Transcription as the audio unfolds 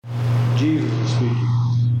Jesus is speaking.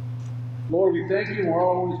 Lord, we thank you, and we're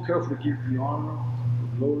always careful to give you the honor,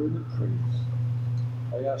 the glory, and the praise.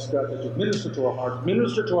 I ask God that you minister to our hearts,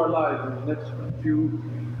 minister to our lives in the next few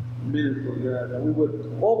minutes, Lord God, that we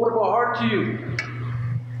would open up our heart to you.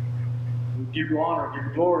 We would give you honor, give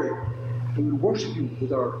you glory. We would worship you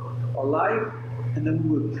with our life, and then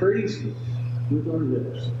we would praise you with our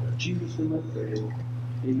lips. In Jesus' name I pray.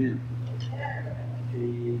 Amen.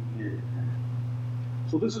 Amen.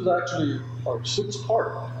 So this is actually our sixth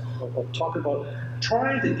part of talking about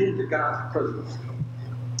trying to get into God's presence.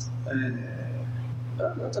 And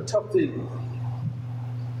that's a tough thing.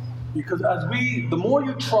 Because the more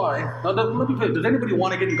you try, now let me play, does anybody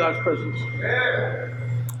want to get in God's presence? Yeah.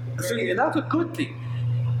 See, and that's a good thing.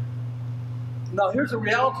 Now here's the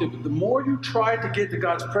reality of it. The more you try to get to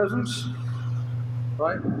God's presence,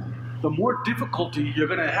 right, the more difficulty you're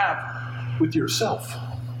going to have with yourself.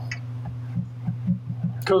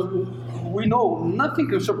 Because we know nothing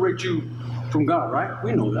can separate you from God, right?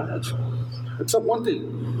 We know that. Except one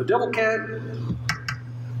thing. The devil can't,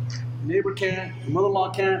 your neighbor can't, your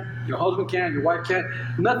mother-in-law can't, your husband can't, your wife can't.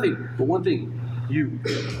 Nothing but one thing. You.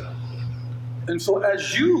 And so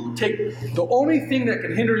as you take the only thing that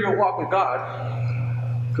can hinder your walk with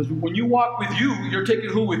God, because when you walk with you, you're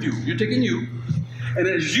taking who with you? You're taking you. And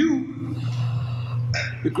as you,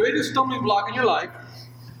 the greatest stumbling block in your life,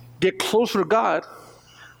 get closer to God,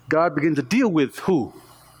 God begins to deal with who?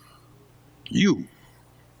 You.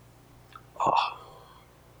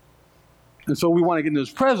 And so we want to get into his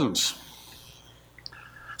presence.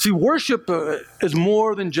 See, worship is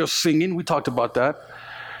more than just singing. We talked about that.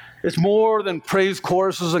 It's more than praise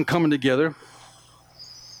choruses and coming together.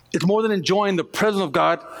 It's more than enjoying the presence of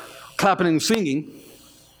God, clapping and singing.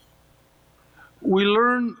 We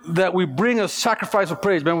learn that we bring a sacrifice of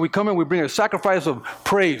praise. When we come in, we bring a sacrifice of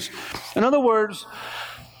praise. In other words,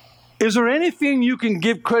 is there anything you can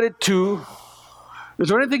give credit to? Is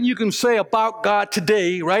there anything you can say about God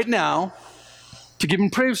today, right now, to give him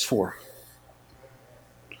praise for?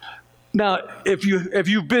 Now, if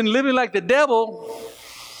you've been living like the devil,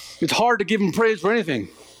 it's hard to give him praise for anything.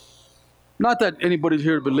 Not that anybody's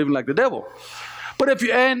here has been living like the devil. But if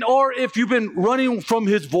you've been running from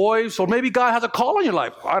his voice, or maybe God has a call on your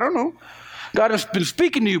life. I don't know. God has been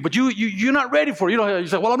speaking to you, but you're not ready for it. You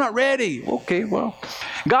say, well, I'm not ready. Okay, well,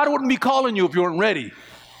 God wouldn't be calling you if you weren't ready.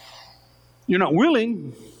 You're not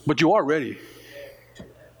willing, but you are ready.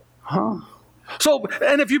 So,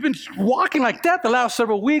 and if you've been walking like that the last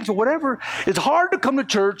several weeks or whatever, it's hard to come to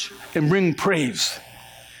church and bring praise.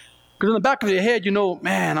 Because in the back of your head,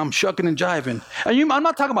 man, I'm shucking and jiving. And I'm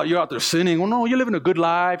not talking about you're out there sinning. Well, no, you're living a good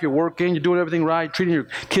life. You're working. You're doing everything right. Treating your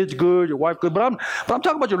kids good, your wife good. But I'm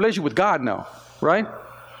talking about your relationship with God now, right?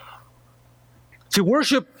 See,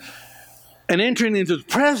 worship and entering into his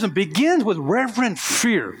presence begins with reverent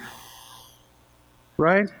fear,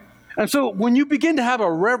 right? And so when you begin to have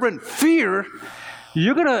a reverent fear, we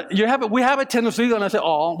have a tendency, and I say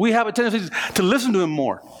we have a tendency to listen to him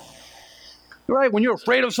more. Right? When you're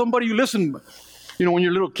afraid of somebody, you listen. When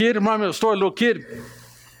you're a little kid, it reminds me of a story, a little kid.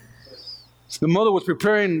 The mother was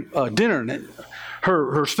preparing dinner,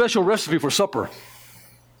 her special recipe for supper.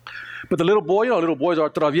 But the little boy, little boys are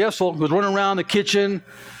travieso, was running around the kitchen,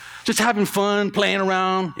 just having fun, playing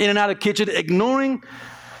around, in and out of the kitchen, ignoring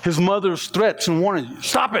his mother's threats and warnings.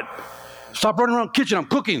 Stop it. Stop running around the kitchen. I'm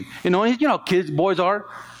cooking. Kids, boys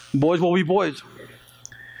will be boys.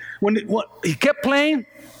 When he kept playing,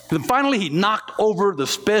 then finally he knocked over the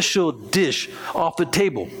special dish off the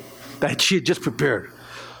table that she had just prepared.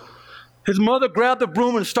 His mother grabbed the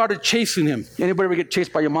broom and started chasing him. Anybody ever get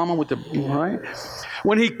chased by your mama with the, right?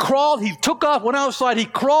 When he crawled, he took off, went outside, he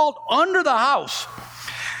crawled under the house.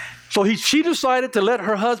 So she decided to let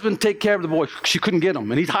her husband take care of the boy. She couldn't get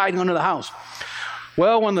him, and he's hiding under the house.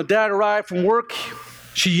 Well, when the dad arrived from work,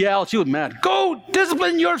 she yelled. She was mad. Go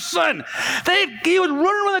discipline your son. He was running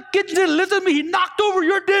around the kitchen, didn't listen to me. He knocked over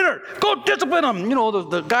your dinner. Go discipline him.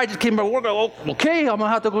 The guy just came by work. Oh, okay, I'm going to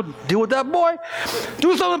have to go deal with that boy.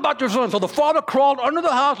 Do something about your son. So the father crawled under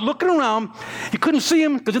the house, looking around. He couldn't see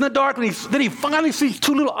him because in the dark, then he finally sees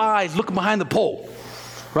two little eyes looking behind the pole.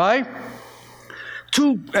 Right?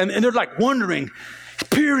 And they're like wondering,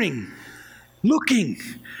 peering, looking.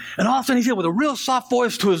 And all of a sudden he said with a real soft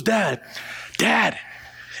voice to his dad, Dad,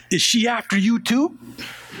 is she after you too?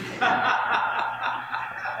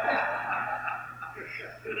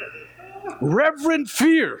 Reverent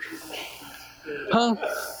fear.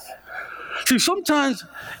 See, sometimes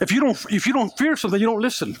if you don't fear something, you don't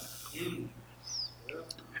listen.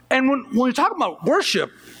 And when we talk about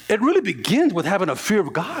worship, it really begins with having a fear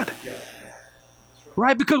of God.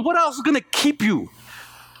 Right? Because what else is going to keep you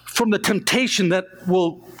from the temptation that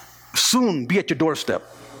will soon be at your doorstep.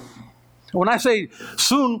 When I say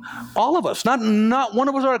soon, all of us, not one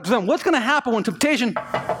of us are exempt. What's going to happen when temptation,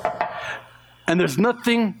 and there's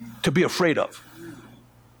nothing to be afraid of?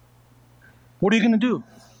 What are you going to do?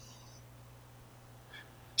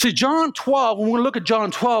 See, John 12, when we look at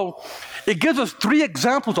John 12, it gives us 3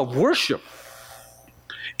 examples of worship.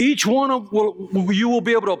 Each one you will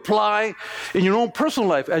be able to apply in your own personal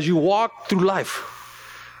life as you walk through life.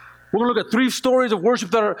 We're going to look at 3 stories of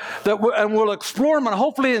worship and we'll explore them, and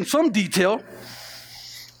hopefully in some detail.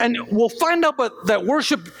 And we'll find out that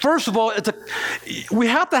worship, first of all, we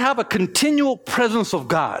have to have a continual presence of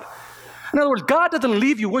God. In other words, God doesn't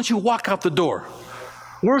leave you once you walk out the door.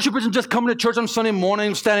 Worship isn't just coming to church on Sunday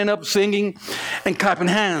morning, standing up, singing, and clapping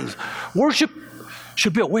hands. Worship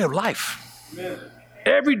should be a way of life. Amen.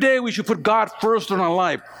 Every day we should put God first in our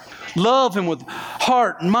life. Love Him with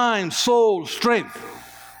heart, mind, soul, strength.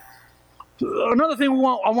 Another thing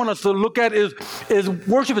I want us to look at is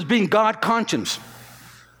worship as being God conscious.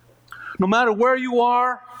 No matter where you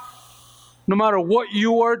are, no matter what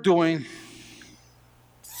you are doing,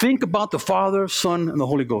 think about the Father, Son, and the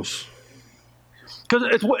Holy Ghost.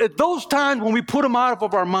 Because it's those times when we put them out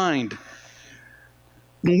of our mind.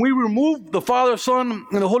 When we remove the Father, Son,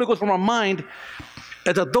 and the Holy Ghost from our mind,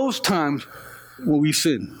 it's at those times when we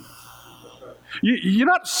sin. You're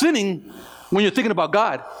not sinning when you're thinking about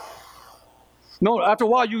God. No, after a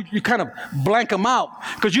while, you kind of blank them out.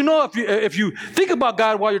 Because you know if you think about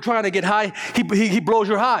God while you're trying to get high, He blows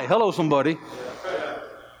your high. Hello, somebody.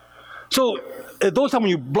 So at those times when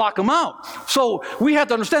you block them out. So we have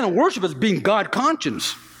to understand that worship is being God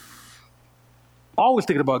conscious. Always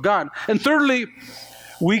thinking about God. And thirdly,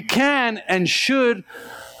 we can and should,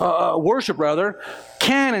 worship rather,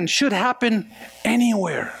 can and should happen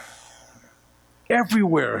anywhere.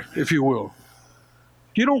 Everywhere, if you will.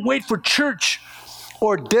 You don't wait for church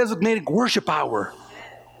or a designated worship hour.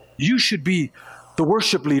 You should be the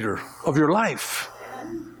worship leader of your life.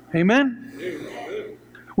 Amen?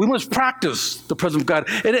 We must practice the presence of God.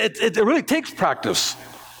 It really takes practice.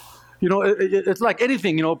 You know, it's like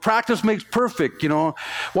anything, you know, practice makes perfect, you know.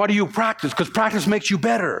 Why do you practice? Because practice makes you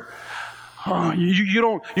better. You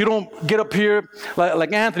don't get up here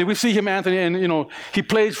like Anthony. We see him, Anthony, and, you know, he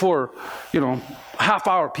plays for, you know,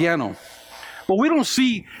 half-hour piano. But we don't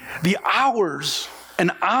see the hours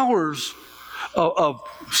and hours of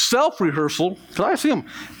self-rehearsal, because I see him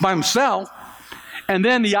by himself, and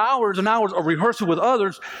then the hours and hours of rehearsal with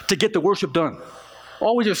others to get the worship done.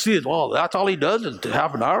 All we just see is, oh, that's all he does is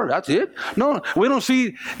half an hour, that's it? No, we don't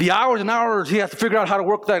see the hours and hours he has to figure out how to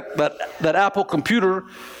work that Apple computer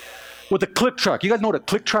with the click track. You guys know what a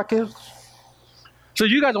click track is? So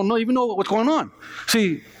you guys don't even know what's going on.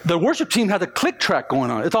 See, the worship team has a click track going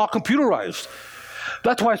on. It's all computerized.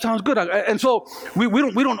 That's why it sounds good. And so we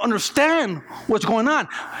don't understand what's going on.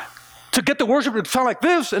 To get the worship to sound like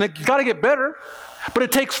this, and it's got to get better, but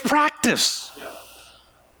it takes practice.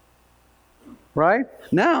 Right?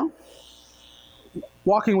 Now,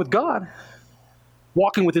 walking with God,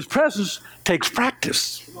 walking with His presence takes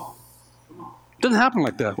practice. It doesn't happen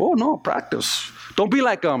like that. Oh, no, practice. Don't be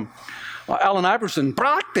like Allen Iverson.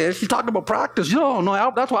 Practice? He's talking about practice.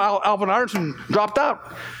 No, that's why Alvin Iverson dropped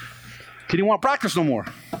out. He didn't want to practice no more.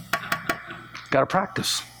 Got to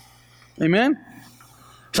practice. Amen?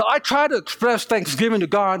 So I try to express thanksgiving to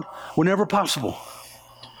God whenever possible.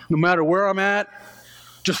 No matter where I'm at,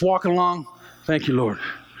 just walking along. Thank you, Lord.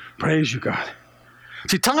 Praise you, God.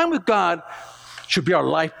 See, time with God should be our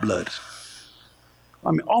lifeblood.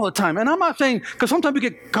 I mean, all the time. And I'm not saying, because sometimes we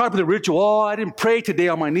get caught up in the ritual, oh, I didn't pray today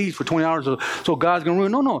on my knees for 20 hours, so God's going to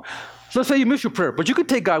ruin. No. So let's say you miss your prayer, but you can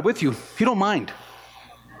take God with you. He don't mind.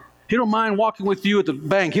 He don't mind walking with you at the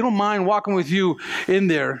bank. He don't mind walking with you in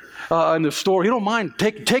there, in the store. He don't mind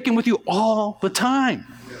taking with you all the time.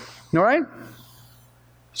 All right?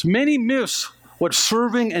 So many miss what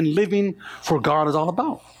serving and living for God is all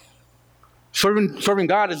about. Serving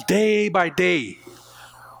God is day by day.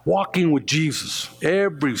 Walking with Jesus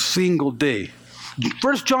every single day.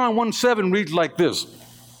 1 John 1:7 reads like this.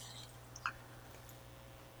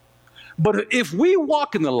 But if we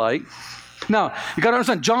walk in the light, now you got to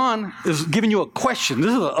understand, John is giving you a question.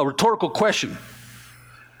 This is a rhetorical question.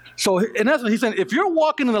 So in essence, he's saying, if you're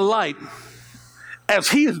walking in the light as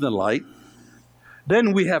He is in the light,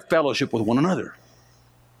 then we have fellowship with one another.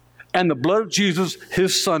 And the blood of Jesus,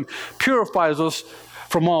 His Son, purifies us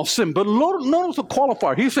from all sin. But notice the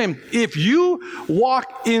qualifier. He's saying, if you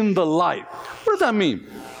walk in the light. What does that mean?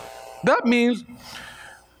 That means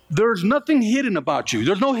there's nothing hidden about you.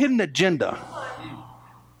 There's no hidden agenda.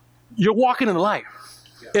 You're walking in the light.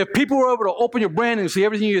 If people were able to open your brain and see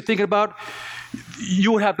everything you're thinking about,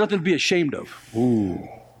 you would have nothing to be ashamed of. Ooh.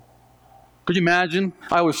 Could you imagine?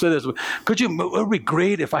 I always say this. It would be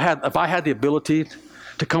great if I had the ability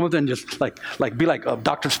to come up there and just be like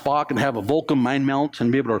Dr. Spock and have a Vulcan mind melt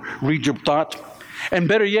and be able to read your thoughts. And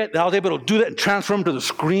better yet, I was able to do that and transfer them to the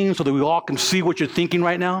screen so that we all can see what you're thinking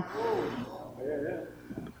right now.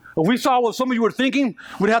 If we saw what some of you were thinking,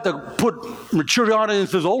 we'd have to put mature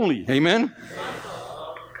audiences only. Amen?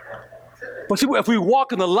 But see, if we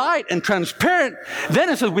walk in the light and transparent, then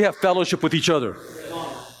it says we have fellowship with each other.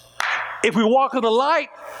 If we walk in the light,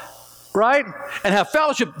 right, and have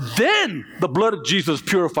fellowship, then the blood of Jesus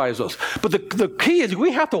purifies us. But the key is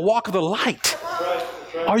we have to walk in the light.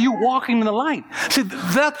 Are you walking in the light? See,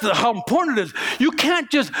 that's how important it is. You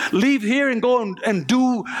can't just leave here and go and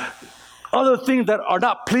do other things that are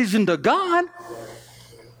not pleasing to God.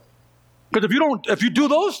 Because if you do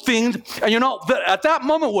those things and you're not, at that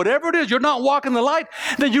moment, whatever it is, you're not walking the light,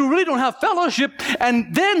 then you really don't have fellowship,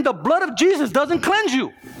 and then the blood of Jesus doesn't cleanse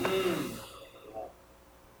you.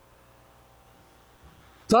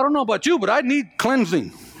 So I don't know about you, but I need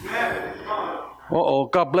cleansing. Uh-oh,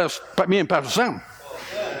 God bless me and Pastor Sam.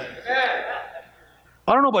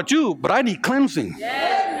 I don't know about you, but I need cleansing.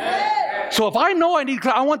 So if I know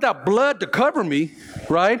I want that blood to cover me,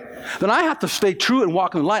 right, then I have to stay true and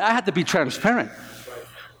walk in the light. I have to be transparent.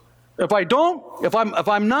 If I don't, if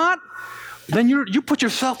I'm not, then you put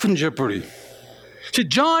yourself in jeopardy. See,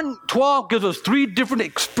 John 12 gives us 3 different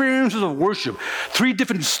experiences of worship, 3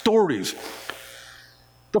 different stories.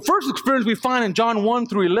 The first experience we find in John 1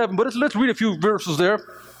 through 11, but let's read a few verses there.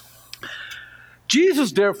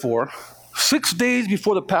 Jesus, therefore, 6 days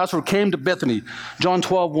before the Passover, came to Bethany, John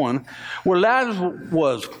 12:1, where Lazarus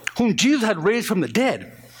was, whom Jesus had raised from the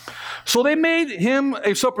dead. So they made him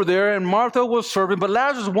a supper there, and Martha was serving, but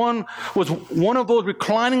Lazarus was one of those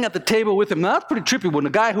reclining at the table with him. Now, that's pretty trippy when the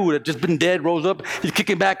guy who had just been dead rose up, he's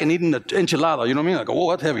kicking back and eating the enchilada. You know what I mean? Like, oh,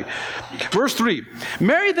 that's heavy. Verse 3,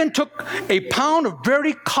 Mary then took a pound of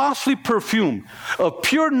very costly perfume of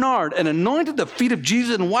pure nard and anointed the feet of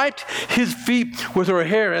Jesus and wiped his feet with her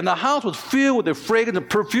hair, and the house was filled with the fragrance of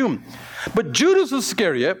perfume. But Judas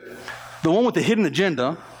Iscariot, the one with the hidden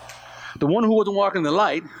agenda, the one who wasn't walking in the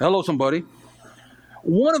light, hello somebody,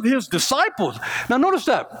 one of his disciples. Now notice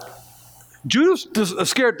that. Judas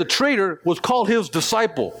Iscariot, the traitor, was called his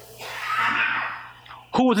disciple,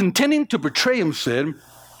 who was intending to betray him, said,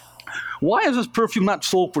 why is this perfume not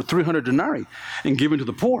sold for 300 denarii and given to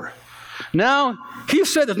the poor? Now, he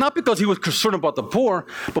said it's not because he was concerned about the poor,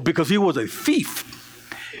 but because he was a thief.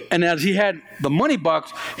 And as he had the money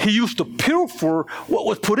box, he used to pilfer what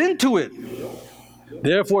was put into it.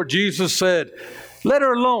 Therefore, Jesus said, let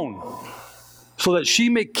her alone, so that she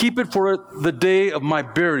may keep it for the day of my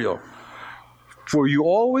burial. For you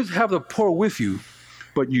always have the poor with you,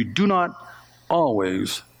 but you do not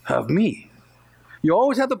always have me. You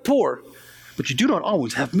always have the poor, but you do not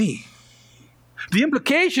always have me. The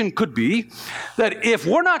implication could be that if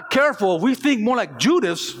we're not careful, we think more like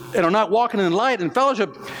Judas and are not walking in light and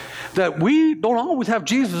fellowship, that we don't always have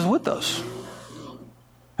Jesus with us.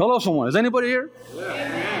 Hello, someone. Is anybody here?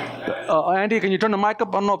 Andy, can you turn the mic up?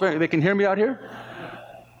 I don't know if they can hear me out here.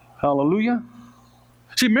 Hallelujah.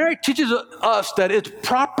 See, Mary teaches us that it's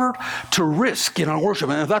proper to risk in our worship.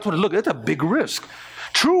 And if that's what it looks like, it's a big risk.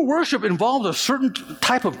 True worship involves a certain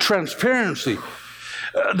type of transparency.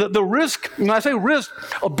 The risk, when I say risk,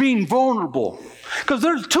 of being vulnerable. Because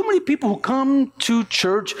there's too many people who come to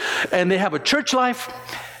church and they have a church life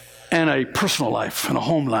and a personal life and a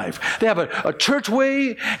home life. They have a church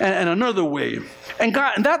way and another way. And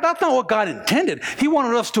God, that's not what God intended. He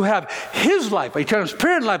wanted us to have His life, a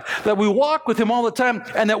transparent life, that we walk with Him all the time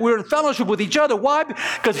and that we're in fellowship with each other. Why?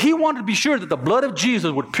 Because He wanted to be sure that the blood of Jesus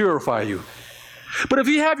would purify you. But if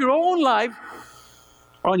you have your own life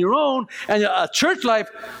on your own and a church life,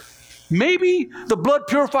 maybe the blood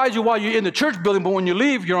purifies you while you're in the church building, but when you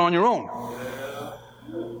leave, you're on your own.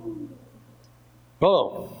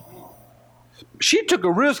 Hello. She took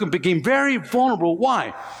a risk and became very vulnerable.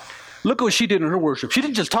 Why? Look at what she did in her worship. She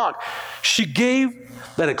didn't just talk. She gave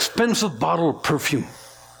that expensive bottle of perfume.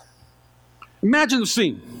 Imagine the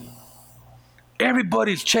scene.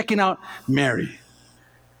 Everybody's checking out Mary.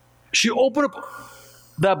 She opened up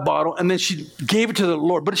that bottle and then she gave it to the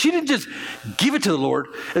Lord. But she didn't just give it to the Lord.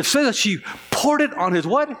 It says that she poured it on His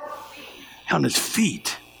what? On His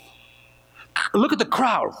feet. Look at the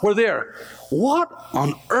crowd. We're there. What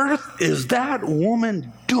on earth is that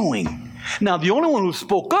woman doing? Now, the only one who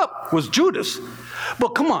spoke up was Judas. But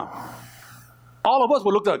come on. All of us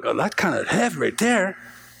would look like, oh, that's kind of heavy right there.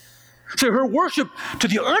 So her worship to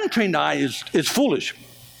the untrained eye is foolish.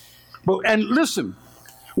 And listen,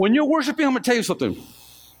 when you're worshiping, I'm going to tell you something.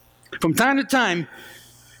 From time to time,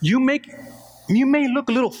 you may look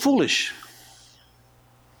a little foolish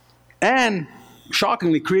and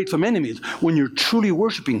shockingly create some enemies when you're truly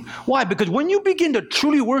worshiping. Why? Because when you begin to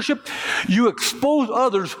truly worship, you expose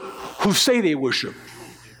others who say they worship.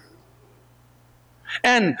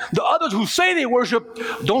 And the others who say they worship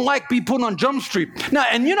don't like being put on Jump Street. Now,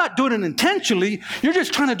 and you're not doing it intentionally. You're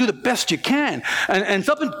just trying to do the best you can. And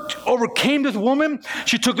something overcame this woman.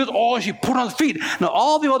 She took this oil and she put it on his feet. Now,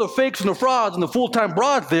 all the other fakes and the frauds and the full-time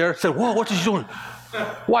broads there said, whoa, what's she doing?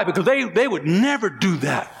 Why? Because they would never do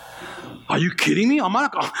that. Are you kidding me? I'm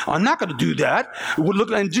not going to do that.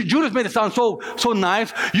 Look, and Judas made it sound so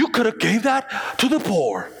nice. You could have gave that to the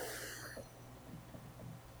poor.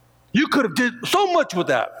 You could have did so much with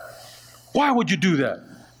that. Why would you do that?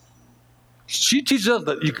 She teaches us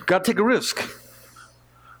that you got to take a risk.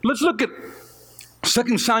 Let's look at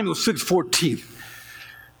 2 Samuel 6:14.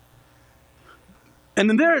 And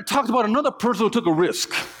then there it talks about another person who took a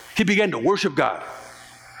risk. He began to worship God.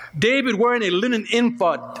 David, wearing a linen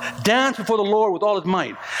ephod, danced before the Lord with all his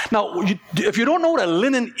might. Now, if you don't know what a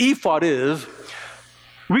linen ephod is,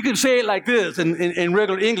 we can say it like this in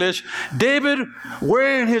regular English. David,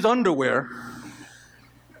 wearing his underwear,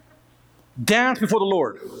 danced before the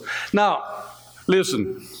Lord. Now,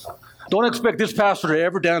 listen, don't expect this pastor to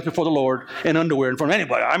ever dance before the Lord in underwear in front of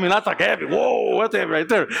anybody. I mean, that's like heavy. Whoa, that's heavy right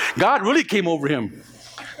there. God really came over him,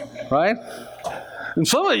 right? And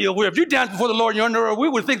some of you, if you dance before the Lord in your underwear, we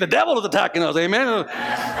would think the devil is attacking us, amen?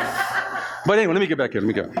 But anyway, let me get back here.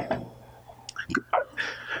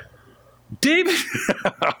 David,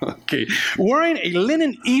 okay, wearing a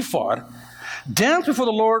linen ephod, danced before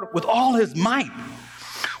the Lord with all his might,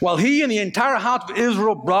 while he and the entire house of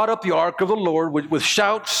Israel brought up the ark of the Lord with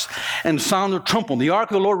shouts and sound of trumpet. The ark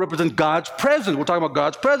of the Lord represents God's presence. We're talking about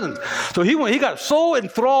God's presence. So he got so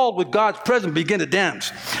enthralled with God's presence, began to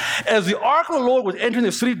dance. As the ark of the Lord was entering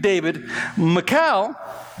the city of David, Michal,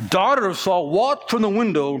 daughter of Saul, watched from the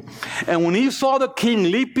window, and when he saw the king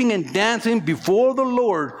leaping and dancing before the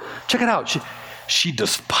Lord, check it out, she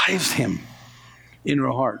despised him in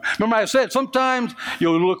her heart. Remember I said, sometimes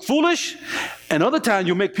you'll look foolish, and other times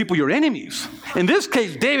you'll make people your enemies. In this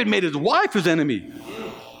case, David made his wife his enemy.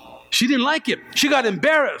 She didn't like it. She got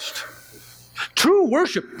embarrassed. True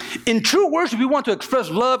worship. In true worship, we want to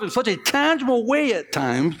express love in such a tangible way at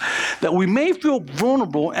times that we may feel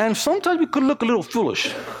vulnerable, and sometimes we could look a little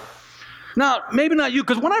foolish. Now, maybe not you,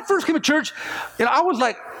 because when I first came to church, I was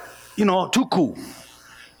like, too cool.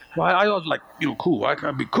 Well, I was like, cool. I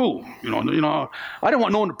can be cool. I didn't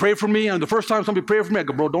want no one to pray for me. And the first time somebody prayed for me, I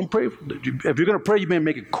go, bro, don't pray. If you're going to pray, you better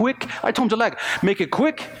make it quick. I told him make it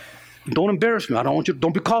quick. Don't embarrass me. I don't want you.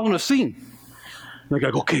 Don't be causing a scene. And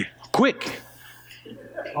I go, okay, quick.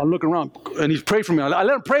 I'm looking around, and he's prayed for me. I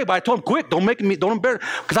let him pray, but I told him, quick, don't embarrass,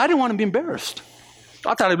 because I didn't want to be embarrassed.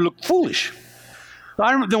 I thought I'd look foolish.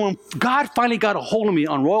 I remember when God finally got a hold of me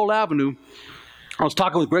on Royal Avenue. I was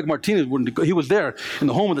talking with Greg Martinez when he was there in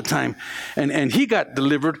the home at the time, and he got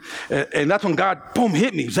delivered, and that's when God, boom,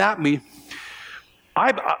 hit me, zapped me.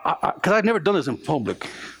 Because I'd never done this in public.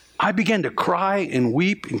 I began to cry and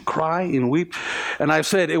weep and cry and weep, and I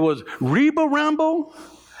said it was Reba Rambo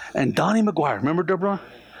and Donnie McGuire. Remember, Deborah?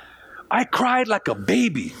 I cried like a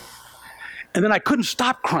baby, and then I couldn't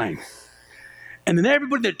stop crying. And then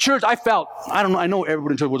everybody in the church, I know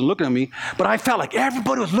everybody in the church wasn't looking at me, but I felt like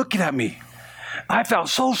everybody was looking at me. I felt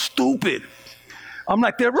so stupid. I'm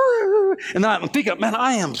like there, and then I'm thinking, man,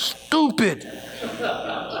 I am stupid.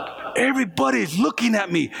 Everybody's looking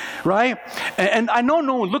at me, right? And I know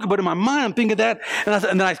no one's looking, but in my mind I'm thinking that, and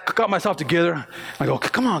then I got myself together. I go,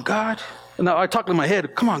 come on, God. And I talk in my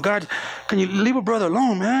head, come on, God, can you leave a brother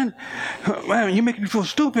alone, man? Man, you make me feel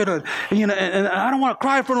stupid. And I don't want to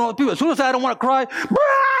cry in front of all the people. As soon as I don't want to cry,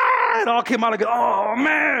 it all came out like, oh,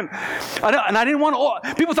 man. I didn't want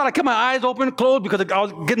to, people thought I kept my eyes open, closed, because I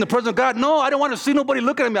was getting the presence of God. No, I didn't want to see nobody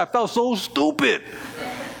looking at me. I felt so stupid.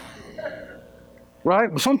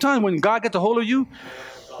 Right? But sometimes when God gets a hold of you,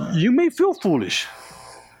 you may feel foolish.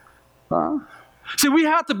 See, we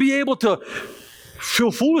have to be able to feel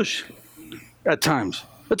foolish at times.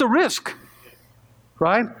 It's a risk,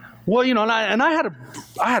 right? Well, and I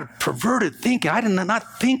had a perverted thinking. I did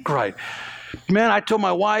not think right. Man, I told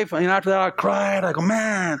my wife, and after that I cried. I go,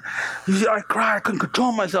 man, I cried. I couldn't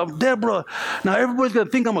control myself. Deborah, now everybody's going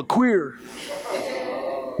to think I'm a queer.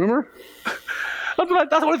 Remember? That's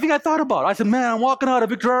the only thing I thought about. I said, man, I'm walking out of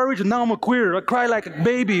Victoria Region, now I'm a queer. I cried like a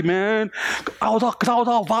baby, man. I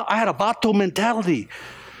had a vato mentality,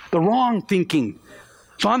 the wrong thinking.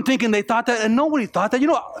 So I'm thinking they thought that, and nobody thought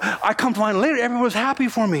that. I come to find later, everyone was happy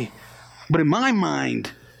for me. But in my mind,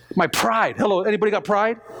 my pride. Hello, anybody got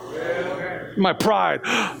pride? My pride.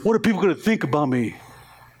 What are people going to think about me?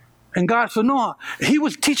 And God said, no, he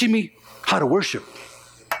was teaching me how to worship.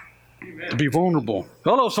 To be vulnerable.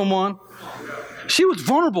 Hello, someone. She was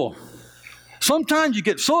vulnerable. Sometimes you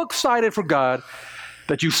get so excited for God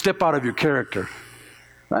that you step out of your character.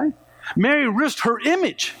 Right? Mary risked her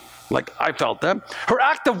image. Like I felt that. Her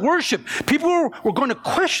act of worship. People were going to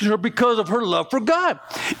question her because of her love for God.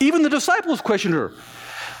 Even the disciples questioned her.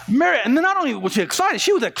 Mary, and then not only was she excited,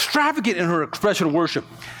 she was extravagant in her expression of worship.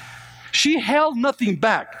 She held nothing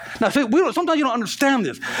back. Now, sometimes you don't understand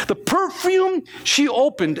this. The perfume she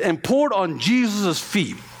opened and poured on Jesus'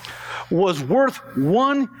 feet was worth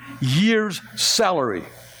 1 year's salary.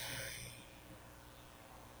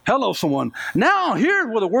 Hello, someone. Now, here's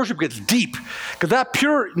where the worship gets deep. Because that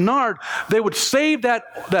pure nard, they would save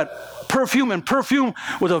that perfume, and perfume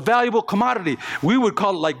was a valuable commodity. We would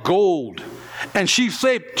call it like gold. And she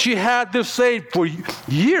had this saved for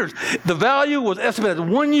years. The value was estimated at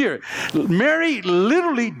 1 year. Mary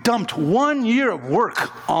literally dumped 1 year of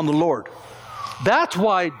work on the Lord. That's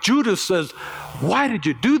why Judas says, why did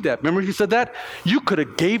you do that? Remember he said that? You could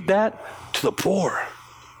have gave that to the poor.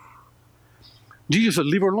 Jesus said,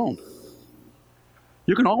 leave her alone.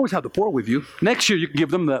 You can always have the poor with you. Next year you can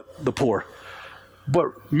give them the poor.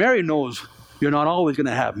 But Mary knows you're not always going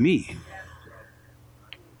to have me.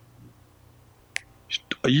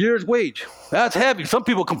 A year's wage. That's heavy. Some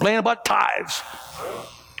people complain about tithes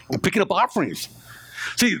or picking up offerings.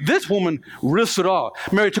 See, this woman risked it all.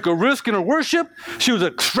 Mary took a risk in her worship. She was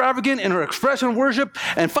extravagant in her expression of worship.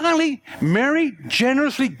 And finally, Mary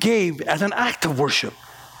generously gave as an act of worship.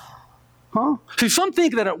 Huh? See, some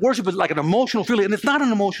think that worship is like an emotional feeling, and it's not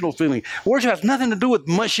an emotional feeling. Worship has nothing to do with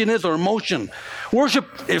mushiness or emotion.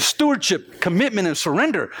 Worship is stewardship, commitment, and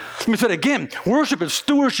surrender. Let me say it again. Worship is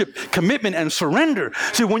stewardship, commitment, and surrender.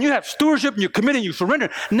 See, when you have stewardship and you commit and you surrender,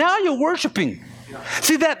 now you're worshiping.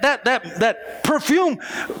 See, that perfume,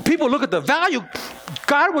 people look at the value.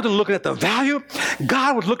 God wasn't looking at the value.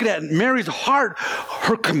 God was looking at Mary's heart,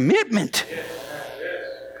 her commitment.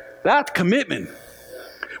 That's commitment.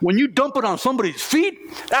 When you dump it on somebody's feet,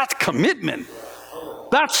 that's commitment.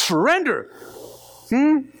 That's surrender.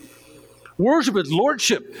 Worship is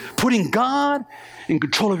lordship, putting God in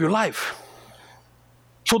control of your life.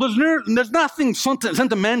 So there's nothing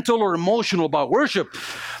sentimental or emotional about worship.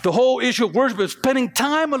 The whole issue of worship is spending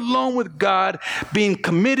time alone with God, being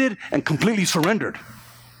committed and completely surrendered.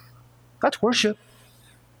 That's worship.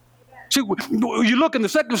 See, you look in the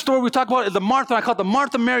second story we talk about is I call it the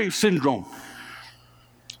Martha Mary syndrome.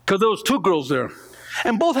 Because there was two girls there.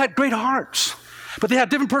 And both had great hearts. But they had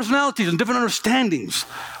different personalities and different understandings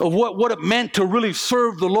of what it meant to really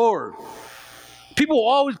serve the Lord. People will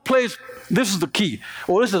always place, this is the key,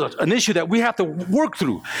 this is an issue that we have to work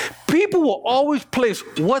through. People will always place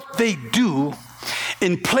what they do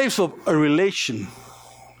in place of a relation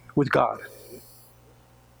with God.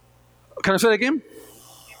 Can I say that again?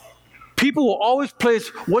 People will always place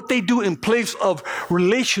what they do in place of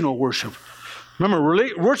relational worship. Remember,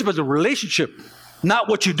 worship is a relationship, not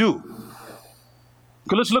what you do.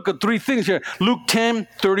 Okay, let's look at three things here. Luke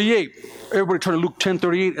 10:38. Everybody turn to Luke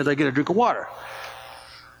 10:38 as I get a drink of water.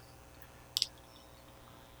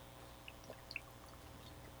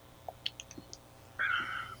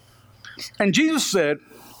 And Jesus said,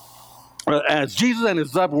 as Jesus and his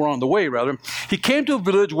disciples were on the way, he came to a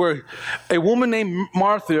village where a woman named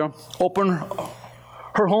Martha opened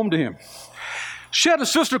her home to him. She had a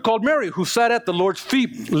sister called Mary who sat at the Lord's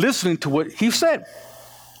feet listening to what he said.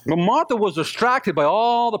 But Martha was distracted by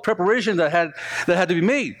all the preparations that had to be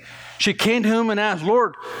made. She came to him and asked,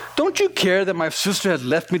 Lord, don't you care that my sister has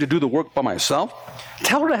left me to do the work by myself?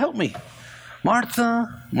 Tell her to help me.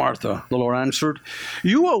 Martha, Martha, the Lord answered,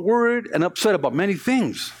 you are worried and upset about many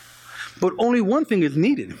things, but only one thing is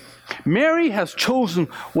needed. Mary has chosen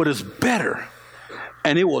what is better,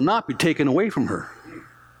 and it will not be taken away from her.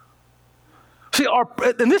 See,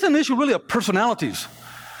 and this is an issue really of personalities.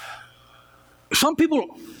 Some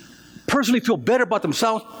people personally feel better about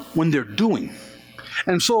themselves when they're doing.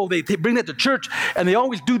 And so they bring that to church, and they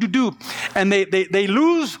always do, and they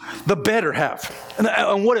lose the better half.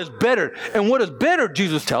 And what is better? And what is better,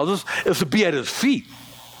 Jesus tells us, is to be at his feet.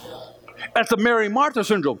 That's the Mary Martha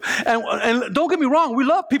syndrome. And don't get me wrong, we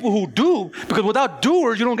love people who do, because without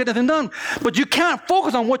doers, you don't get nothing done. But you can't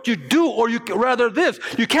focus on what you do, or you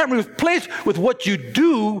can't replace with what you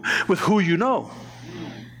do with who you know.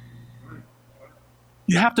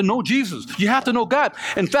 You have to know Jesus. You have to know God.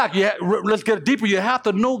 In fact, let's get deeper. You have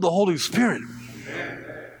to know the Holy Spirit.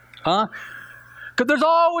 Because there's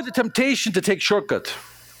always a temptation to take shortcuts.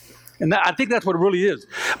 And I think that's what it really is.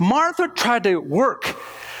 Martha tried to work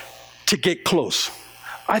to get close.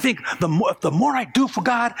 I think the more I do for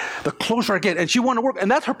God, the closer I get. And she wanted to work, and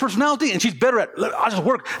that's her personality, and she's better at, I'll just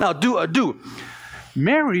work, and I'll do.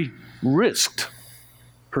 Mary risked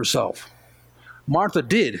herself. Martha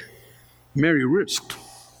did. Mary risked.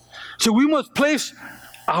 So we must place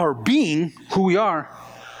our being, who we are,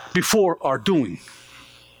 before our doing,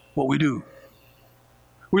 what we do.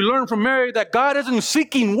 We learn from Mary that God isn't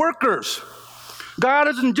seeking workers. God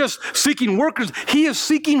isn't just seeking workers. He is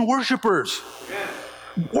seeking worshipers.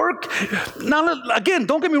 Work. Now, again,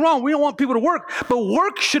 don't get me wrong. We don't want people to work, but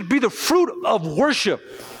work should be the fruit of worship.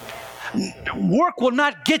 Work will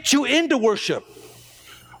not get you into worship.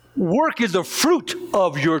 Work is the fruit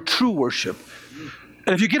of your true worship.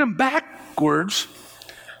 And if you get them backwards,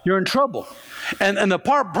 you're in trouble. And the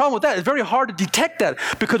problem with that is very hard to detect that.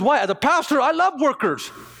 Because why? As a pastor, I love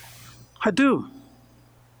workers. I do.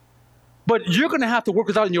 But you're going to have to work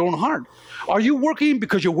this out in your own heart. Are you working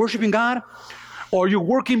because you're worshiping God? Or are you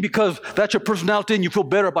working because that's your personality and you feel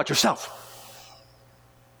better about yourself?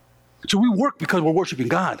 So we work because we're worshiping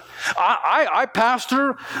God. I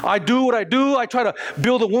pastor. I do what I do. I try to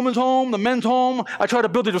build a woman's home, the men's home. I try to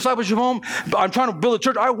build the discipleship home. I'm trying to build a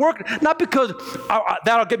church. I work not because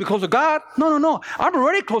that'll get me close to God. No. I'm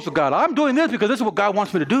already close to God. I'm doing this because this is what God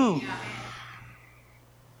wants me to do.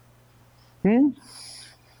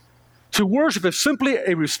 So worship is simply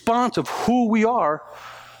a response of who we are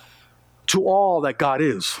to all that God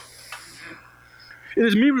is. It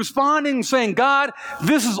is me responding, saying, God,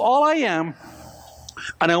 this is all I am,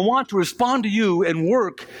 and I want to respond to you and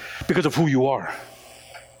work because of who you are.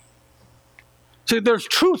 See, there's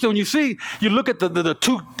truth. And when you look at the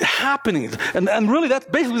two happenings, and really that's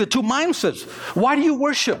basically the two mindsets. Why do you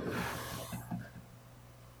worship?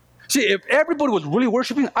 See, if everybody was really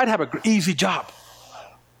worshiping, I'd have an easy job.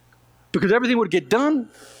 Because everything would get done,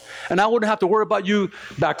 and I wouldn't have to worry about you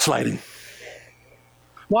backsliding.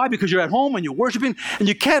 Why? Because you're at home and you're worshiping, and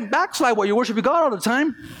you can't backslide while you're worshiping God all the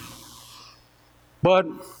time. But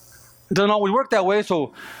it doesn't always work that way,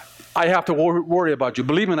 so I have to worry about you.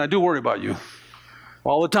 Believe me, I do worry about you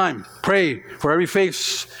all the time. Pray for every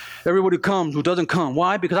face, everybody who comes, who doesn't come.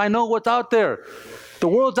 Why? Because I know what's out there. The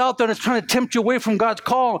world's out there and it's trying to tempt you away from God's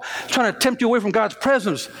call. It's trying to tempt you away from God's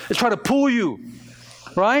presence. It's trying to pull you,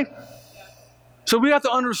 right? So we have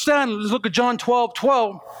to understand. Let's look at John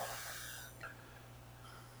 12:12.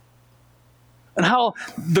 And how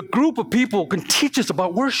the group of people can teach us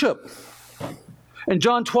about worship. In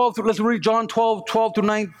John 12, let's read John 12 through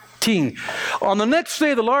 19. On the next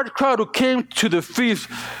day, the large crowd who came to the feast,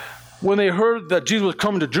 when they heard that Jesus was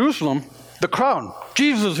coming to Jerusalem, the crowd,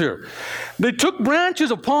 Jesus is here. They took branches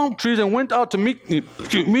of palm trees and went out to meet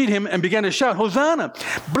him and began to shout, Hosanna!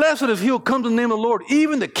 Blessed is he who comes in the name of the Lord,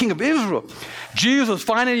 even the King of Israel. Jesus,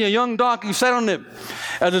 finding a young donkey, sat on it.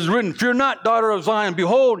 As is written, fear not, daughter of Zion.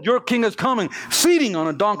 Behold, your king is coming, seating on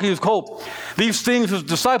a donkey's colt. These things his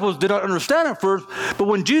disciples did not understand at first, but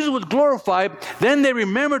when Jesus was glorified, then they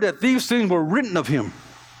remembered that these things were written of him,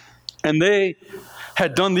 and they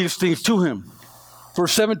had done these things to him.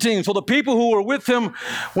 Verse 17, so the people who were with him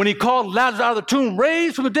when he called Lazarus out of the tomb,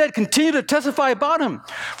 raised from the dead, continued to testify about him.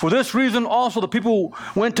 For this reason also the people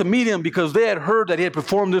went to meet him, because they had heard that he had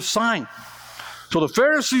performed this sign. So the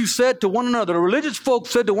Pharisees said to one another, the religious folks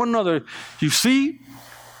said to one another, you see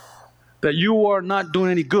that you are not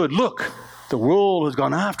doing any good. Look, the world has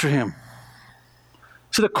gone after him.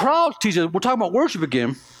 So the crowd teaches, we're talking about worship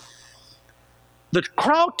again. The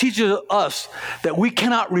crowd teaches us that we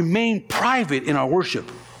cannot remain private in our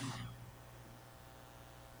worship.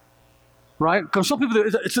 Right? Because some people,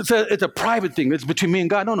 it's a private thing. It's between me and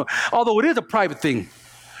God. No. Although it is a private thing.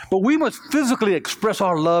 But we must physically express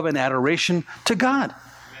our love and adoration to God.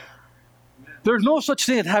 There's no such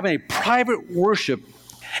thing as having a private worship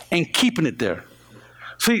and keeping it there.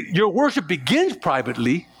 See, your worship begins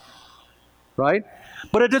privately, right?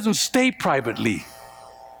 But it doesn't stay privately.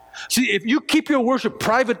 See, if you keep your worship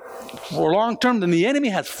private for long term, then the enemy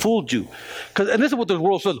has fooled you. And this is what the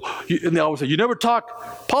world says. And they always say, you never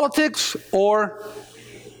talk politics, or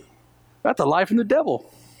that's a lie from the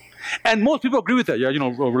devil. And most people agree with that. Yeah,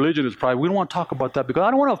 religion is private. We don't want to talk about that because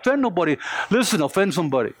I don't want to offend nobody. Listen, offend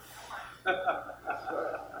somebody.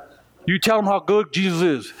 You tell them how good Jesus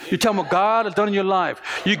is. You tell them what God has done in your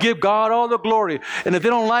life. You give God all the glory. And if they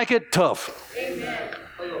don't like it, tough. Amen.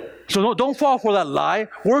 So don't fall for that lie.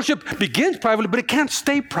 Worship begins privately, but it can't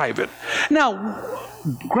stay private. Now,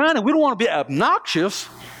 granted, we don't want to be obnoxious.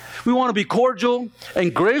 We want to be cordial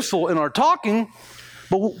and graceful in our talking,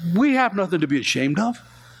 but we have nothing to be ashamed of.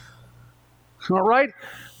 All right?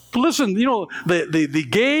 Listen, the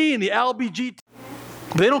gay and the LBGT,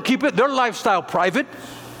 they don't keep their lifestyle private,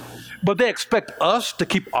 but they expect us to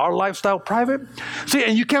keep our lifestyle private. See,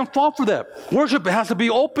 and you can't fall for that. Worship has to be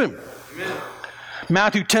open. Amen.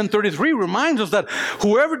 Matthew 10:33 reminds us that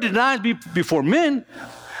whoever denies me before men,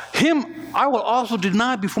 him I will also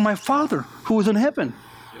deny before my Father who is in heaven.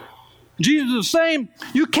 Jesus is saying,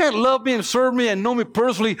 you can't love me and serve me and know me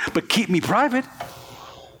personally, but keep me private.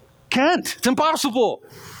 Can't. It's impossible.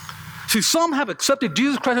 See, some have accepted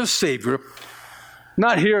Jesus Christ as Savior,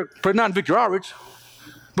 not here, not in Victory Outreach,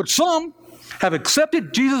 but some have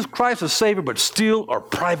accepted Jesus Christ as Savior, but still are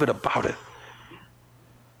private about it.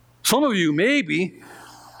 Some of you maybe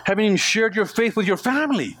haven't even shared your faith with your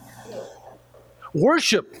family.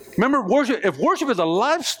 Worship. Remember, worship. If worship is a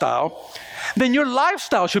lifestyle, then your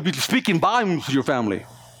lifestyle should be speaking volumes to your family.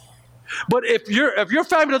 But if your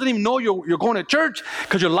family doesn't even know you're going to church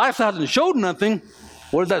because your lifestyle hasn't showed nothing,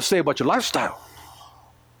 what does that say about your lifestyle?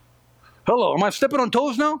 Hello, am I stepping on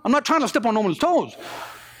toes now? I'm not trying to step on no one's toes.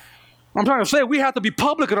 I'm trying to say we have to be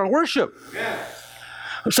public in our worship. Yeah.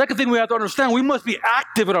 The second thing we have to understand, we must be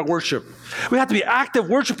active in our worship. We have to be active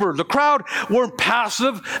worshipers. The crowd weren't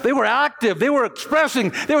passive. They were active. They were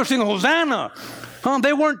expressing. They were singing Hosanna.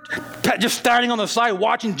 They weren't just standing on the side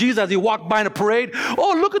watching Jesus as he walked by in a parade.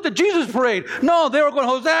 Oh, look at the Jesus parade. No, they were going,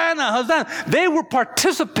 Hosanna, Hosanna. They were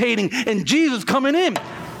participating in Jesus coming in.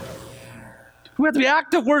 We have to be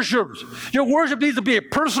active worshipers. Your worship needs to be a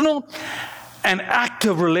personal and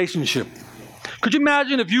active relationship. Could you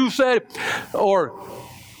imagine if you said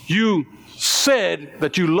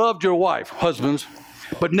that you loved your wife, husbands,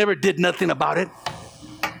 but never did nothing about it?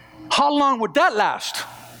 How long would that last?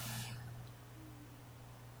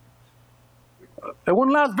 It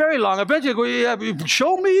wouldn't last very long. Eventually, you go, yeah,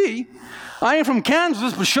 show me. I ain't from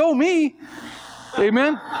Kansas, but show me.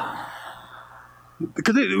 Amen?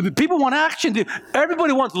 Because people want action.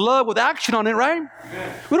 Everybody wants love with action on it, right?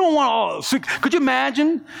 Yeah. We don't want all. Could you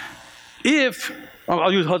imagine if,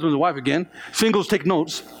 I'll use husband and wife again. Singles, take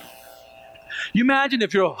notes. You imagine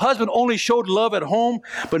if your husband only showed love at home,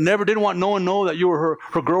 but never didn't want no one to know that you were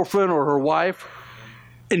her girlfriend or her wife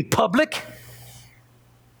in public?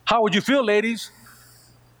 How would you feel, ladies?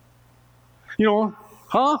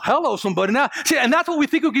 Hello, somebody. Now, see, and that's what we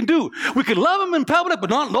think we can do. We can love them in public,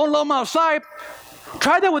 but don't love them outside.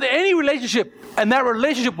 Try that with any relationship, and that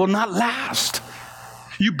relationship will not last.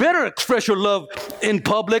 You better express your love in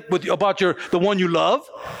public about the one you love,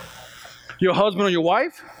 your husband or your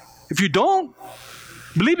wife. If you don't,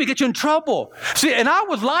 believe me, get you in trouble. See, and I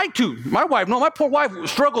was lied to. My poor wife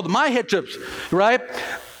struggled with my head trips, right?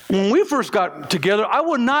 When we first got together, I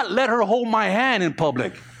would not let her hold my hand in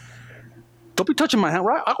public. Don't be touching my hand,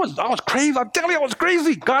 right? I was crazy. I'm telling you, I was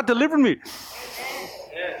crazy. God delivered me.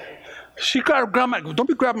 She got to grab don't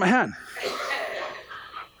be grabbing my hand.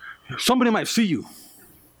 Somebody might see you.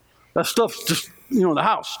 That stuff's just, the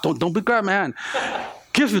house. Don't be grabbing my hand.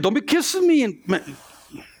 Kiss me. Don't be kissing me.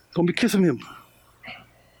 Don't be kissing me.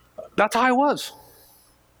 That's how I was.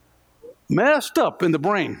 Messed up in the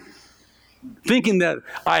brain. Thinking that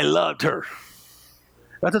I loved her.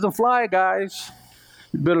 That doesn't fly, guys.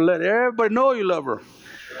 You better let everybody know you love her.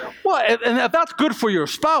 Well, and if that's good for your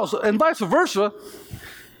spouse, and vice versa,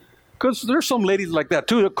 because there's some ladies like that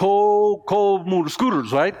too, they're cold motor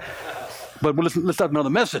scooters, right? But let's have another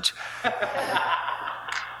message.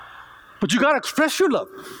 But you got to express your love.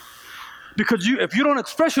 Because if you don't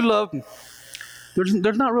express your love,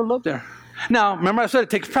 there's not real love there. Now, remember I said it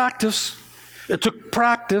takes practice. It took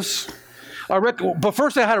practice. But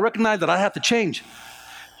first I had to recognize that I have to change.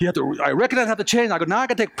 I recognize I have to change. I go, now I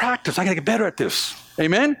got to take practice. I got to get better at this.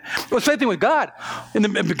 Amen? Well, same thing with God. In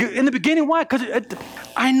the beginning, why? Because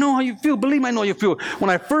I know how you feel. Believe me, I know how you feel. When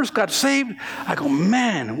I first got saved, I go,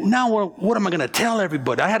 man, now what am I going to tell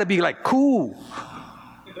everybody? I had to be like, cool.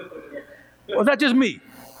 Was that just me?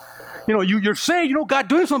 You're saying, God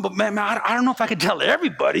doing something, but man, I don't know if I can tell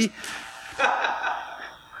everybody.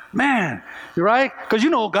 Man, you're right? Because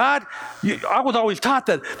God, I was always taught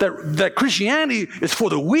that Christianity is for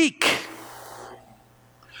the weak.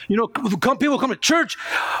 People come to church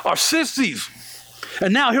are sissies.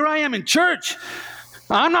 And now here I am in church.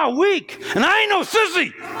 I'm not weak, and I ain't no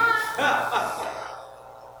sissy.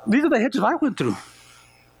 These are the hitches I went through.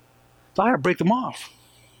 So I had to break them off.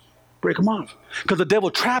 Break them off. Because the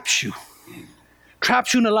devil traps you.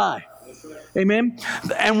 Traps you in a lie. Amen?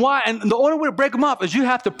 And why? And the only way to break them off is you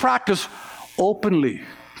have to practice openly.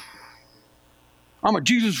 I'm a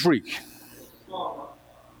Jesus freak.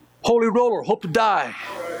 Holy roller, hope to die.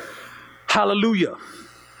 Hallelujah.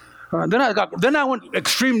 Then I went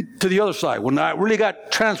extreme to the other side. When I really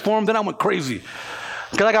got transformed, then I went crazy.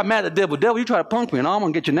 Because I got mad at the devil. Devil, you try to punk me, and I'm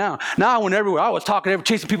going to get you now. Now I went everywhere. I was talking,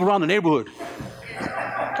 chasing people around the neighborhood.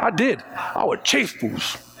 I did. I would chase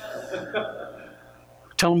fools.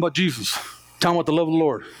 Tell them about Jesus. Tell them about the love of the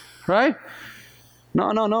Lord. Right?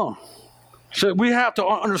 No. So we have to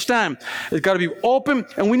understand it's got to be open,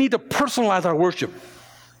 and we need to personalize our worship.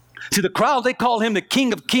 See, the crowd, they call him the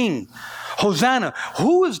King of Kings. Hosanna.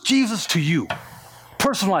 Who is Jesus to you?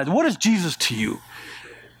 Personalize. What is Jesus to you?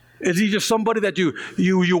 Is he just somebody that you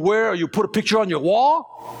wear or you put a picture on your wall?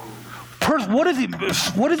 What is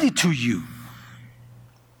he to you?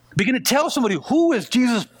 Begin to tell somebody, who is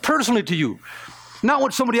Jesus personally to you? Not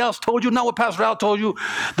what somebody else told you, not what Pastor Al told you.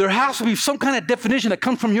 There has to be some kind of definition that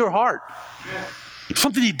comes from your heart.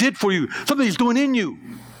 Something he did for you, something he's doing in you.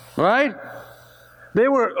 Right? They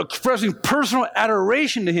were expressing personal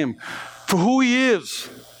adoration to him for who he is,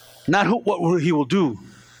 not what he will do.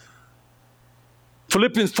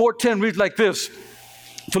 Philippians 4:10 reads like this.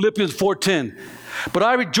 Philippians 4:10. But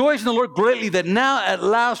I rejoice in the Lord greatly that now at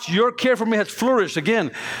last your care for me has flourished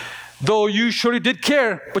again. Though you surely did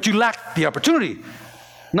care, but you lacked the opportunity.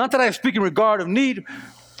 Not that I speak in regard of need,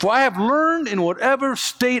 for I have learned in whatever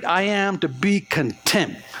state I am to be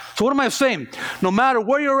content. So what am I saying? No matter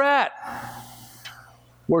where you're at,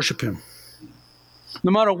 worship him.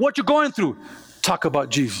 No matter what you're going through, talk about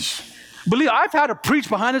Jesus. Believe, I've had to preach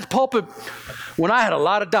behind this pulpit when I had a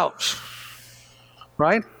lot of doubts.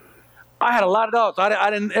 Right? I had a lot of doubts.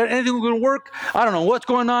 I didn't, anything was going to work. I don't know what's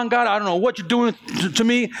going on, God. I don't know what you're doing to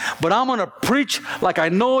me, but I'm going to preach like I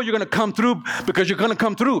know you're going to come through, because you're going to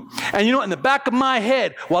come through. And you know, in the back of my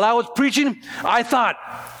head, while I was preaching, I thought,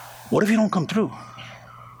 what if you don't come through?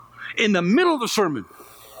 In the middle of the sermon,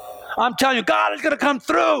 I'm telling you, God is going to come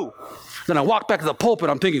through. Then I walk back to the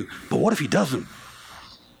pulpit, I'm thinking, but what if he doesn't?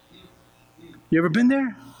 You ever been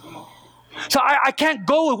there? So I can't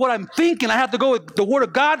go with what I'm thinking. I have to go with the Word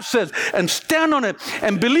of God says and stand on it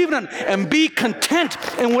and believe in it and be content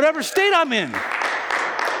in whatever state I'm in.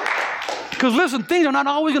 Because listen, things are not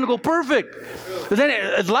always going to go perfect.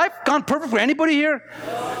 Has life gone perfect for anybody here?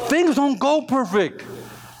 Things don't go perfect.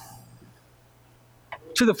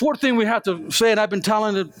 See, the fourth thing we have to say, and I've been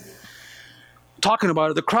talking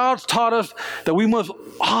about it, the crowds taught us that we must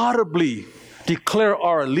audibly declare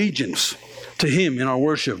our allegiance to him in our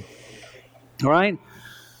worship. All right?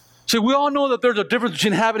 See, we all know that there's a difference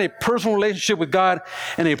between having a personal relationship with God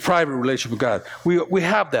and a private relationship with God. We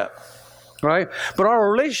have that. Right? But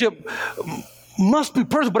our relationship must be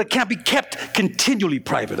personal, but it can't be kept continually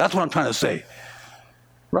private. That's what I'm trying to say.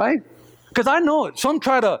 Right? Because I know it. Some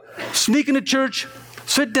try to sneak into church,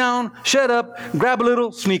 sit down, shut up, grab a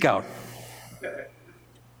little, sneak out.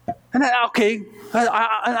 And okay,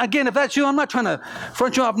 again, if that's you, I'm not trying to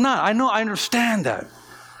front you up. I'm not. I know, I understand that.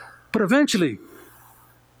 But eventually,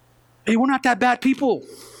 hey, we're not that bad people.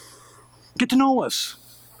 Get to know us.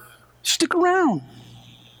 Stick around.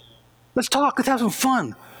 Let's talk. Let's have some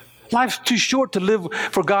fun. Life's too short to live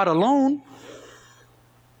for God alone.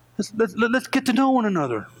 Let's get to know one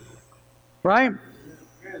another. Right?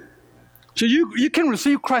 So you can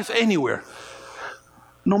receive Christ anywhere.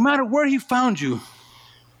 No matter where he found you,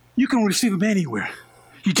 you can receive him anywhere.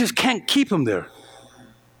 You just can't keep him there.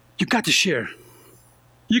 You've got to share.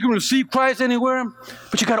 You can receive Christ anywhere,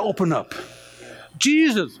 but you got to open up.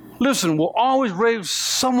 Jesus, listen, will always raise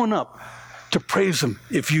someone up to praise him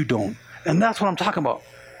if you don't. And that's what I'm talking about.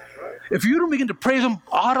 If you don't begin to praise him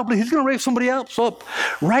audibly, he's going to raise somebody else up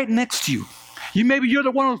right next to you. Maybe you're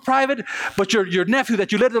the one who's private, but your nephew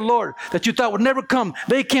that you led to the Lord, that you thought would never come,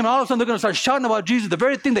 they came, and all of a sudden they're going to start shouting about Jesus, the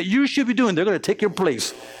very thing that you should be doing. They're going to take your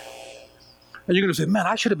place. And you're going to say, man,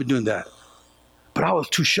 I should have been doing that, but I was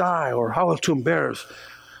too shy or I was too embarrassed.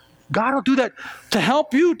 God will do that to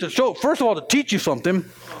help you, to show, first of all, to teach you something,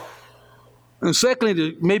 and secondly,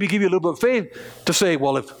 to maybe give you a little bit of faith to say,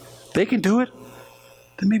 well, if they can do it,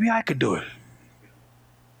 then maybe I could do it.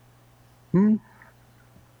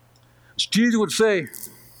 Jesus would say,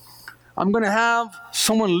 I'm going to have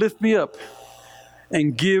someone lift me up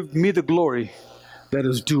and give me the glory that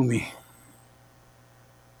is due me.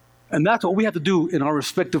 And that's what we have to do in our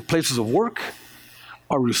respective places of work,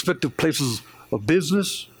 our respective places of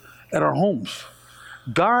business, at our homes.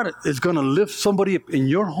 God is going to lift somebody up in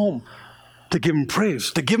your home to give him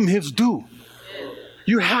praise, to give him his due.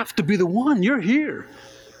 You have to be the one. You're here.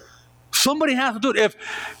 Somebody has to do it. If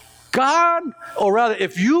God, or rather,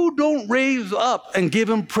 if you don't raise up and give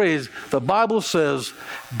him praise, the Bible says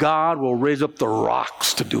God will raise up the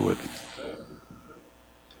rocks to do it.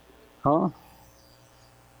 Huh?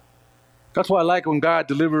 That's why I like when God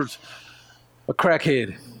delivers a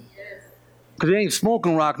crackhead. Because he ain't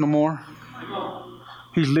smoking rock no more.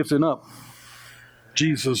 He's lifting up.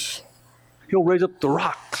 Jesus, he'll raise up the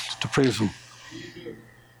rocks to praise him.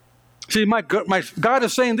 See, my God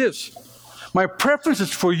is saying this. My preference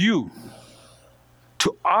is for you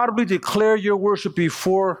to audibly declare your worship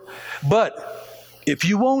before, but if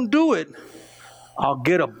you won't do it, I'll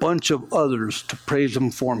get a bunch of others to praise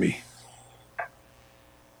him for me.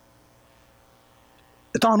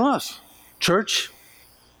 It's on us, church.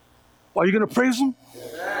 Are you going to praise him?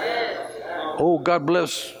 Oh, God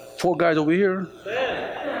bless 4 guys over here.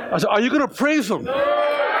 I said, are you going to praise him?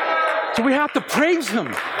 So we have to praise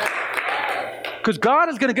him. Because God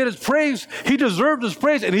is going to get his praise. He deserves his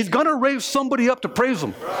praise, and he's going to raise somebody up to praise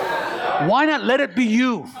him. Why not let it be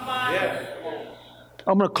you?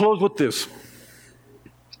 I'm going to close with this.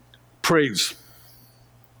 Praise.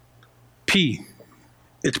 P.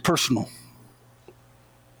 It's personal.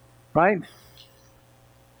 Right?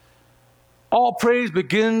 All praise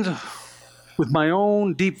begins with my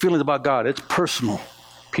own deep feelings about God. It's personal.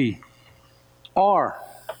 P. R.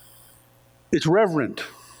 It's reverent.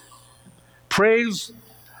 Praise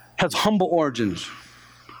has humble origins,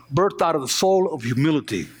 birthed out of the soul of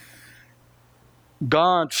humility.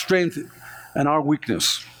 God's strength and our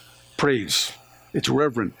weakness. Praise. It's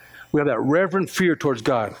reverent. We have that reverent fear towards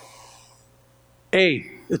God.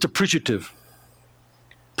 A. It's appreciative.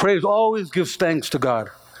 Praise always gives thanks to God.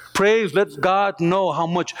 Praise lets God know how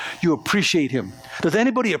much you appreciate him. Does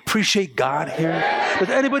anybody appreciate God here? Does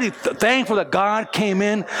anybody thankful that God came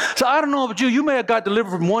in? So I don't know about you. You may have got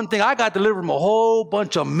delivered from one thing. I got delivered from a whole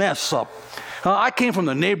bunch of mess up. I came from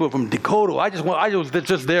the neighborhood, from Dakota. I was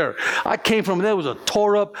just there. I came from there. Was a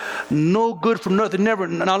tore up, no good from nothing, never.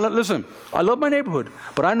 Now listen, I love my neighborhood,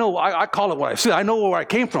 but I know, I call it what I see. I know where I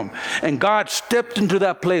came from. And God stepped into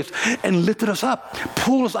that place and lifted us up,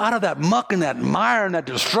 pulled us out of that muck and that mire and that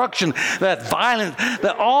destruction, that violence,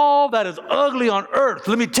 that all that is ugly on earth.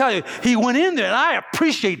 Let me tell you, he went in there, and I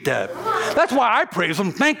appreciate that. That's why I praise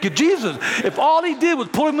him. Thank you, Jesus. If all he did was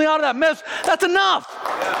pull me out of that mess, that's enough.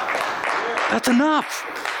 That's enough.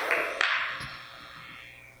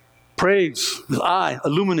 Praise is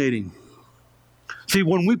illuminating. See,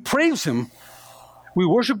 when we praise him, we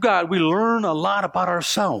worship God, we learn a lot about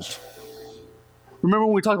ourselves. Remember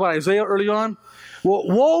when we talked about Isaiah early on? Well,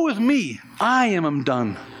 woe is me, I am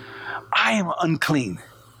undone. I am unclean.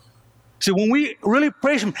 See, when we really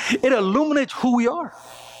praise him, it illuminates who we are.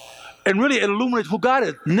 And really it illuminates who God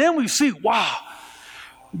is. And then we see, wow,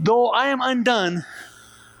 though I am undone,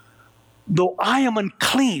 though I am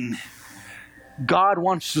unclean, God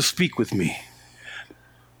wants to speak with me.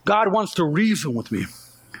 God wants to reason with me.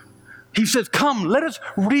 He says, come, let us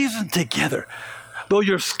reason together. Though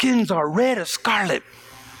your skins are red as scarlet,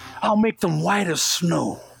 I'll make them white as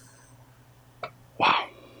snow. Wow.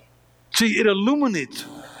 See, it illuminates.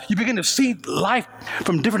 You begin to see life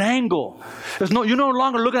from a different angle. You're no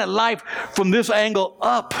longer looking at life from this angle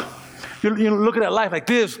up. You're looking at life like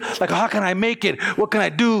this, like how can I make it? What can I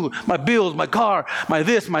do? My bills, my car, my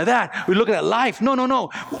this, my that. We're looking at life.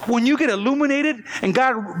 No. When you get illuminated and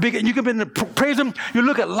God, you can begin to praise him, you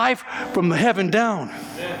look at life from the heaven down.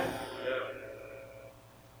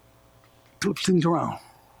 Flips things around.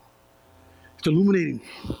 It's illuminating.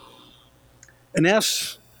 And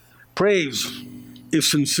S, praise is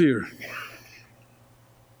sincere.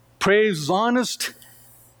 Praise is honest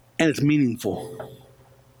and it's meaningful.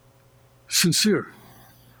 Sincere.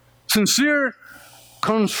 Sincere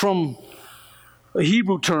comes from a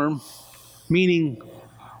Hebrew term meaning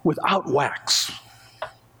without wax.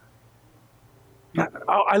 Now,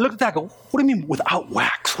 I looked at that and go, what do you mean without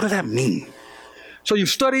wax? What does that mean? So you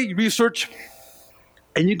study, you research,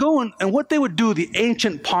 and you go in, and what they would do, the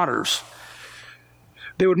ancient potters,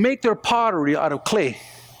 they would make their pottery out of clay.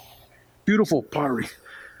 Beautiful pottery.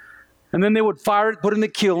 And then they would fire it, put it in the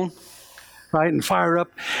kiln, right, and fire it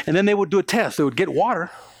up. And then they would do a test. They would get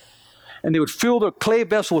water, and they would fill their clay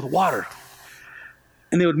vessel with water.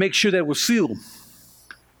 And they would make sure that it was sealed.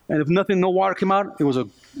 And if no water came out, it was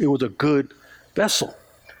a good vessel.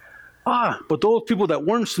 But those people that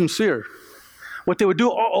weren't sincere, what they would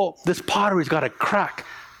do, this pottery's got a crack,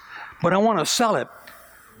 but I want to sell it,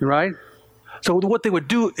 right? So what they would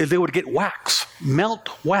do is they would get wax, melt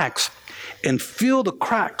wax, and fill the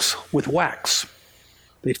cracks with wax.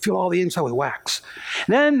 They'd fill all the inside with wax.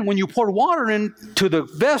 And then when you poured water into the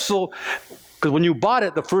vessel, because when you bought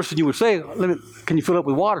it, the first thing you would say, can you fill it up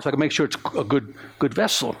with water so I can make sure it's a good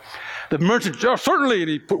vessel? The merchant, yeah, certainly, and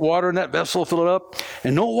he put water in that vessel, fill it up,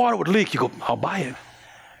 and no water would leak. You go, I'll buy it.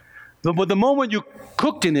 But the moment you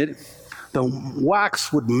cooked in it, the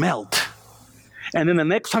wax would melt. And then the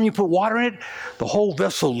next time you put water in it, the whole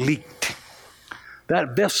vessel leaked.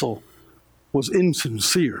 That vessel was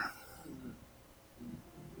insincere.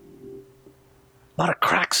 A lot of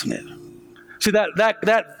cracks in it. See,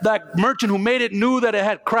 that merchant who made it knew that it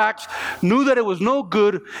had cracks, knew that it was no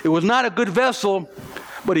good, it was not a good vessel,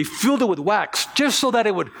 but he filled it with wax just so that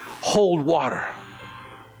it would hold water.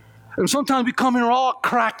 And sometimes we come here all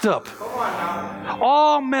cracked up,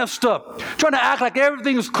 all messed up, trying to act like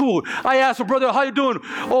everything is cool. I asked a brother, how you doing?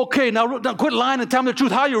 Okay, now quit lying and tell me the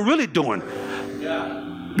truth. How you really doing?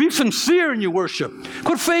 Yeah. Be sincere in your worship.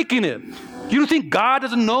 Quit faking it. You don't think God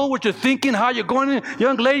doesn't know what you're thinking, how you're going?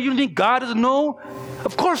 Young lady, you don't think God doesn't know?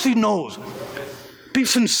 Of course he knows. Be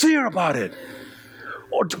sincere about it.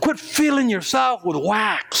 Or quit filling yourself with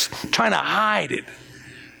wax, trying to hide it.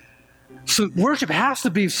 So worship has to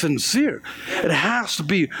be sincere. It has to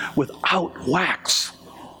be without wax.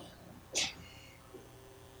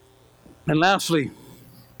 And lastly,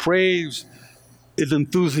 praise is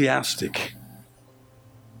enthusiastic.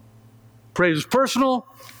 Praise is personal.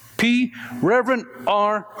 P, reverent.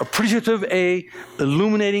 R, appreciative. A,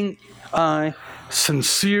 illuminating. I,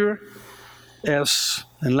 sincere. S,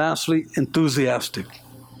 and lastly, enthusiastic.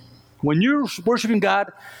 When you're worshiping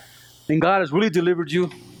God and God has really delivered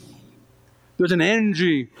you, there's an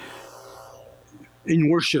energy in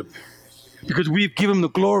worship because we've given him the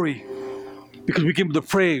glory, because we give him the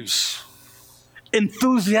praise.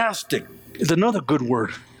 Enthusiastic is another good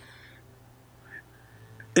word.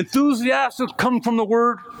 Enthusiastic comes from the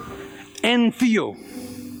word entheo.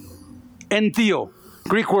 Entheo,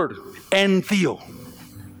 Greek word, entheo.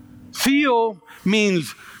 Theo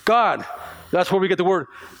means God. That's where we get the word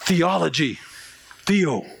theology.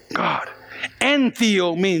 Theo, God.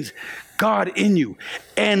 Entheo means God in you.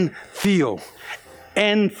 Entheo.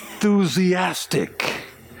 Enthusiastic.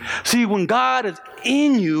 See, when God is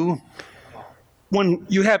in you, when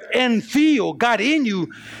you have entheo, God in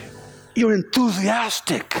you, you're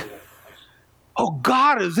enthusiastic. Oh,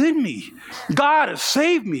 God is in me. God has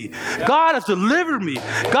saved me. God has delivered me.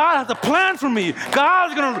 God has a plan for me. God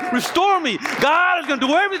is going to restore me. God is going to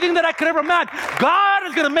do everything that I could ever imagine. God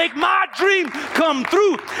is going to make my dream come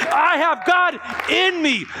through. I have God in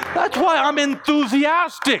me. That's why I'm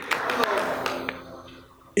enthusiastic.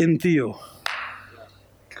 Entheo.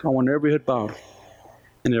 I want every head bowed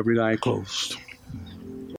and every eye closed.